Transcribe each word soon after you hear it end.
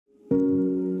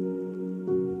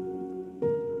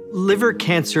Liver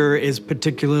cancer is a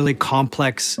particularly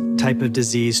complex type of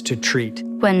disease to treat.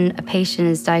 When a patient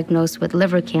is diagnosed with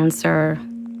liver cancer,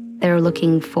 they're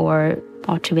looking for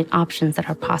all treatment options that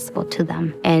are possible to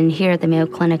them. And here at the Mayo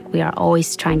Clinic, we are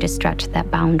always trying to stretch that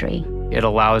boundary. It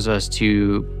allows us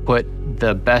to put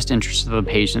the best interests of the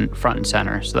patient front and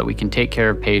center so that we can take care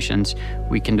of patients,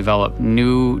 we can develop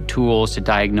new tools to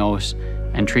diagnose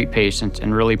and treat patients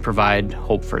and really provide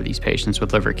hope for these patients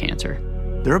with liver cancer.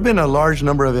 There have been a large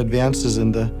number of advances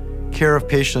in the care of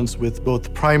patients with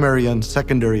both primary and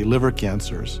secondary liver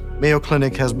cancers. Mayo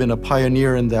Clinic has been a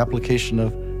pioneer in the application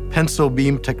of pencil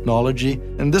beam technology,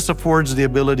 and this affords the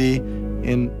ability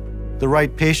in the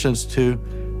right patients to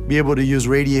be able to use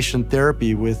radiation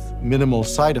therapy with minimal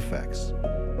side effects.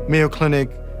 Mayo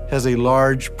Clinic has a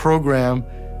large program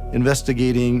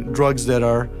investigating drugs that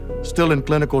are still in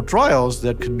clinical trials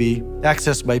that could be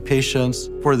accessed by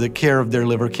patients for the care of their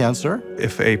liver cancer.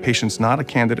 If a patient's not a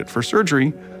candidate for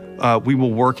surgery, we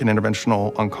will work in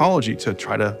interventional oncology to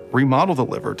try to remodel the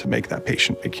liver to make that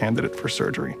patient a candidate for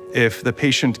surgery. If the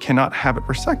patient cannot have it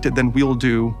resected, then we'll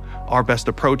do our best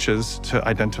approaches to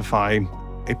identify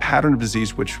a pattern of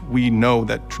disease which we know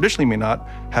that traditionally may not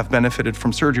have benefited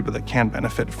from surgery, but that can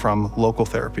benefit from local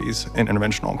therapies in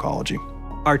interventional oncology.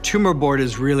 Our tumor board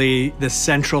is really the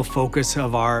central focus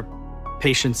of our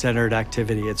patient-centered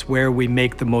activity. It's where we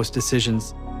make the most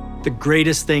decisions. The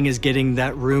greatest thing is getting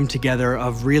that room together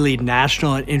of really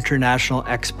national and international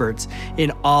experts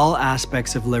in all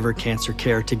aspects of liver cancer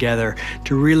care together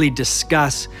to really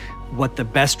discuss what the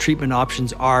best treatment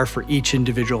options are for each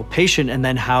individual patient and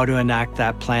then how to enact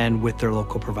that plan with their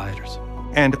local providers.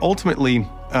 And ultimately,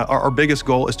 our biggest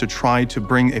goal is to try to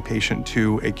bring a patient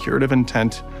to a curative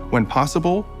intent when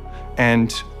possible and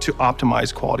to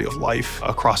optimize quality of life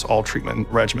across all treatment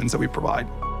regimens that we provide.